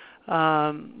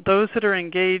 Those that are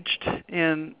engaged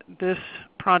in this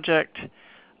project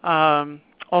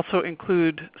also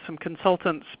include some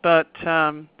consultants, but it's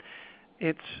 1,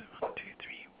 2,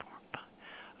 3,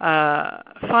 4,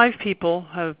 5. 5 people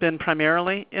have been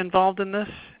primarily involved in this,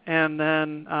 and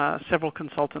then several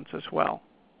consultants as well.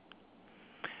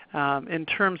 In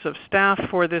terms of staff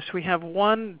for this, we have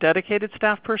one dedicated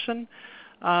staff person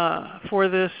for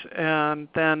this, and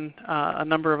then a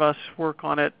number of us work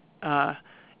on it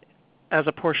as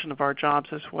a portion of our jobs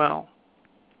as well.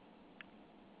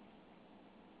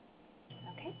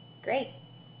 Okay, great.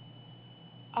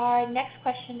 Our next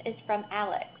question is from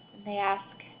Alex. And they ask,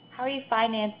 how are you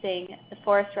financing the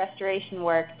forest restoration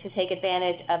work to take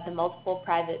advantage of the multiple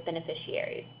private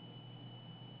beneficiaries?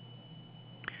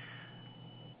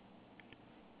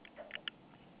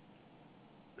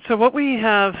 So what we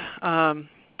have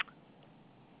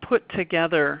put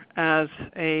together as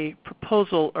a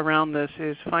proposal around this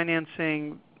is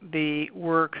financing the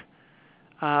work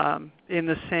in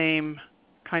the same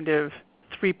kind of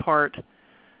three-part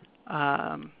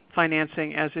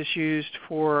financing as is used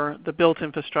for the built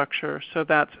infrastructure. So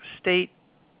that's state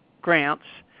grants,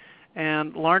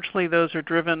 and largely those are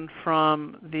driven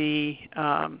from the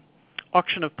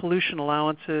auction of pollution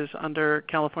allowances under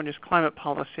California's climate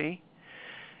policy.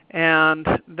 And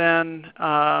then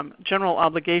general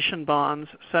obligation bonds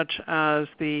such as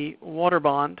the water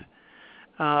bond,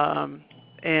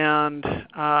 and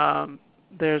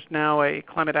there's now a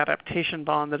climate adaptation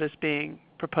bond that is being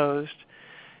proposed.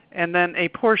 And then a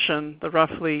portion, the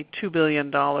roughly $2 billion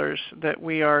that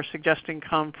we are suggesting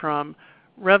come from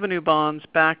revenue bonds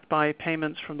backed by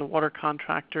payments from the water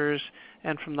contractors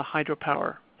and from the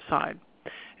hydropower side.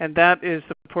 And that is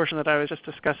the portion that I was just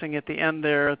discussing at the end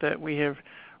there that we have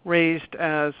raised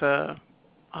as a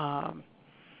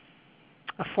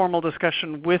formal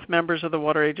discussion with members of the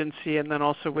water agency and then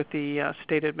also with the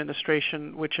state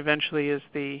administration, which eventually is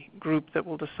the group that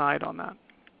will decide on that.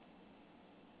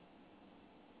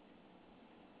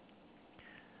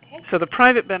 Okay. So the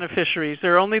private beneficiaries,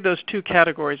 there are only those two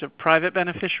categories of private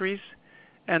beneficiaries,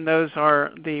 and those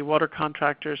are the water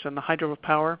contractors and the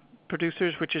hydropower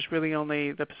producers, which is really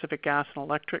only the Pacific Gas and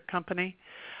Electric Company.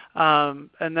 And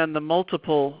then the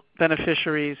multiple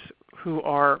beneficiaries who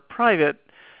are private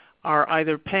are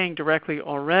either paying directly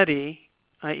already,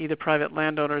 i.e. the private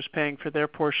landowners paying for their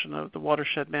portion of the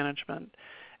watershed management,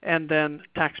 and then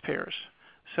taxpayers.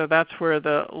 So that's where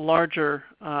the larger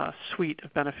suite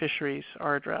of beneficiaries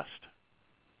are addressed.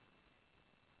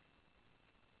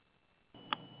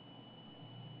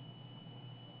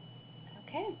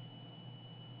 Okay.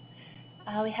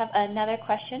 We have another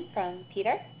question from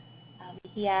Peter.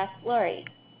 He asks, Lori,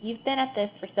 you've been at this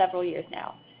for several years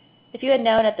now. If you had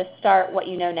known at the start what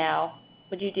you know now,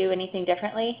 would you do anything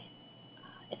differently?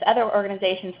 If other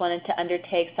organizations wanted to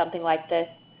undertake something like this,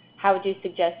 how would you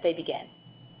suggest they begin?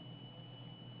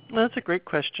 Well, that's a great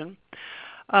question.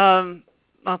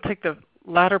 I'll take the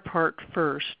latter part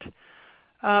first.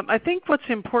 I think what's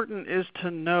important is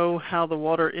to know how the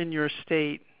water in your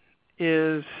state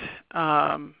is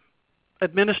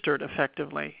administered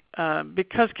effectively.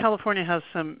 Because California has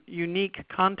some unique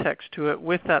context to it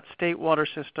with that state water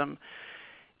system,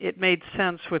 it made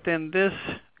sense within this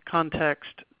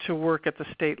context to work at the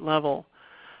state level.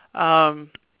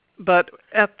 But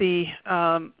at the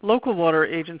local water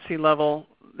agency level,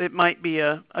 it might be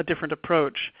a different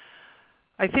approach.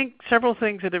 I think several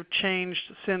things that have changed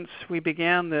since we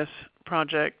began this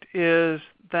project is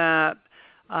that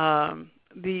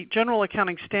the General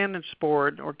Accounting Standards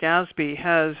Board, or GASB,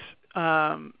 has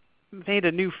made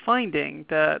a new finding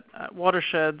that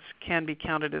watersheds can be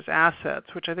counted as assets,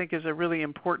 which I think is a really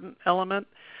important element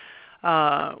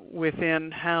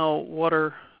within how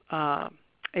water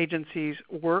agencies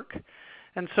work.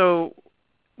 And so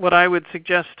what I would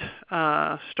suggest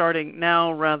starting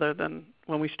now rather than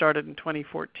when we started in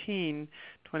 2014,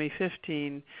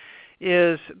 2015,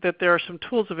 is that there are some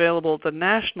tools available at the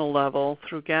national level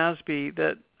through GASB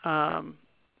that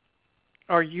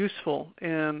are useful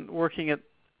in working at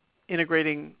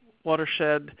integrating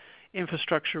watershed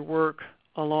infrastructure work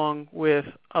along with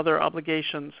other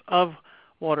obligations of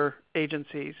water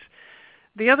agencies.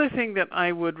 The other thing that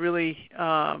I would really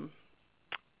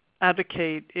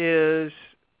advocate is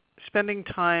spending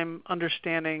time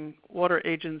understanding water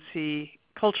agency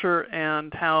culture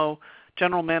and how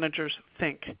general managers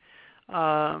think.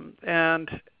 And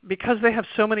because they have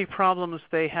so many problems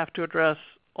they have to address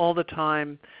all the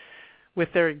time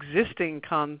with their existing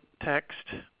context,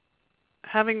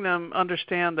 having them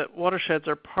understand that watersheds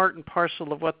are part and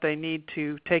parcel of what they need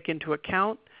to take into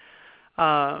account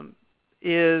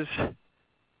is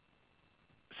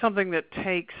something that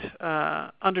takes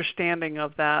understanding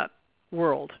of that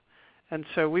world. And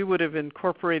so we would have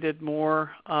incorporated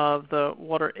more of the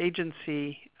water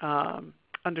agency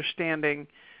understanding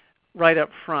right up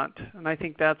front. And I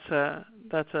think that's a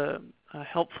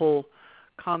helpful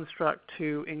construct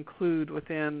to include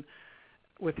within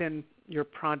your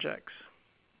projects.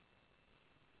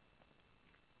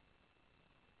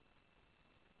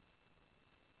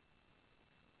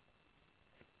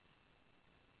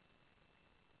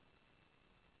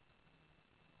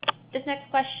 This next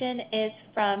question is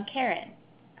from Karen.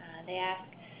 They ask,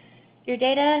 your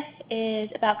data is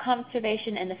about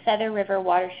conservation in the Feather River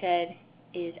watershed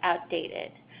is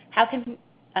outdated. How can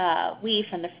we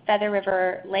from the Feather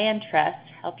River Land Trust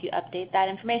help you update that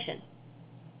information?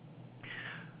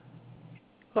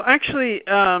 Well, actually,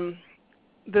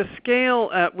 the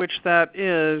scale at which that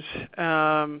is,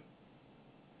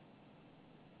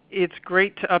 it's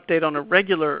great to update on a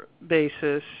regular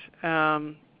basis.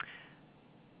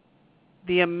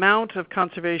 The amount of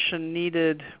conservation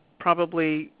needed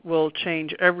probably will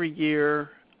change every year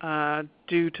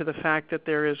due to the fact that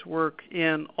there is work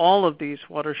in all of these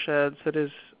watersheds that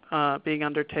is being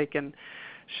undertaken.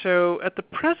 So at the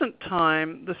present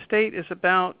time, the state is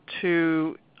about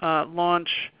to launch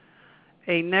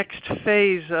a next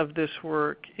phase of this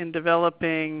work in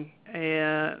developing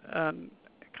a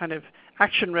kind of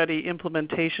action-ready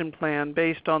implementation plan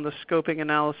based on the scoping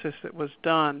analysis that was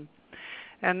done.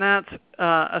 And that's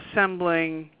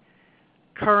assembling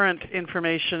current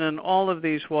information in all of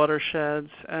these watersheds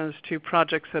as to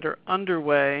projects that are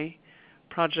underway,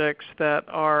 projects that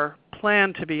are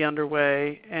planned to be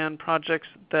underway, and projects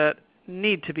that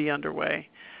need to be underway.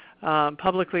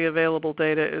 Publicly available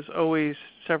data is always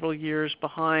several years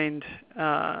behind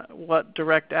what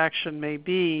direct action may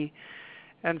be.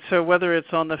 And so whether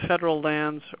it's on the federal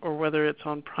lands or whether it's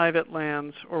on private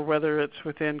lands or whether it's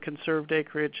within conserved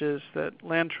acreages that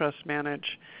land trusts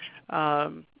manage,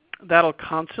 that'll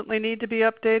constantly need to be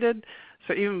updated.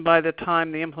 So even by the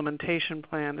time the implementation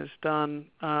plan is done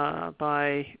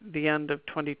by the end of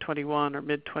 2021 or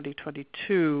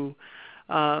mid-2022,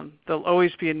 there'll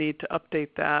always be a need to update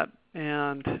that,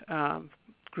 and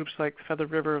groups like Feather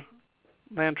River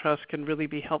Land Trust can really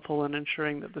be helpful in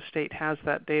ensuring that the state has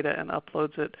that data and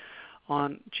uploads it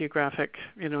on geographic,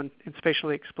 and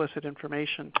spatially explicit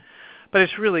information. But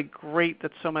it's really great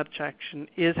that so much action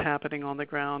is happening on the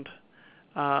ground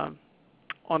on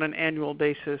an annual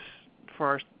basis for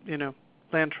our,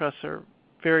 land trusts are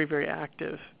very, very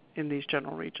active in these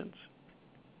general regions.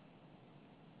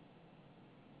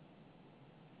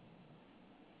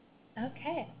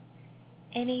 Okay.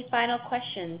 Any final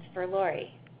questions for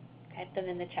Lori? Type them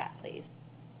in the chat, please.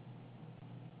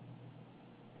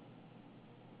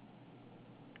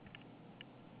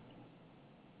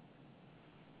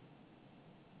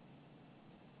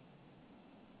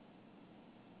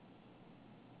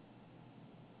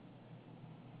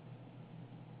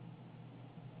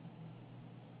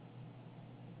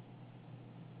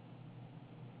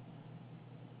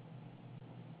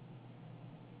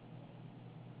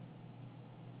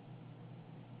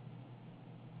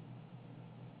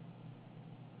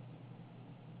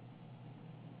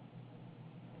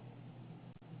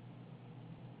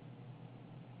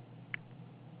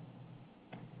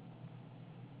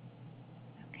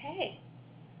 Okay.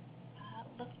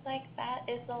 Looks like that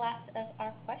is the last of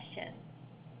our questions.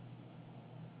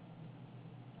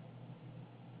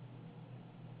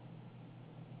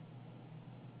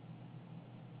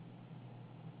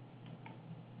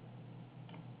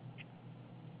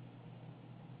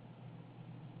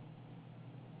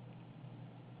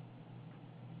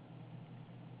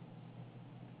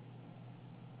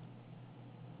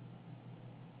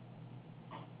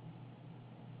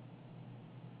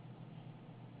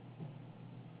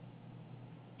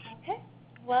 Okay.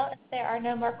 Well, if there are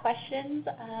no more questions,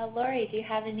 Lori, do you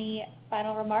have any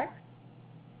final remarks?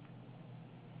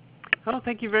 Well,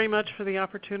 thank you very much for the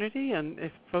opportunity, and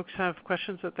if folks have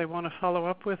questions that they want to follow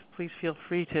up with, please feel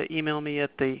free to email me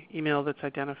at the email that's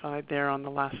identified there on the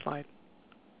last slide.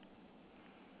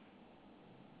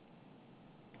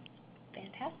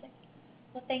 Fantastic.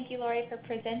 Well, thank you, Lori, for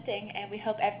presenting, and we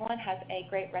hope everyone has a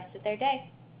great rest of their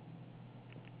day.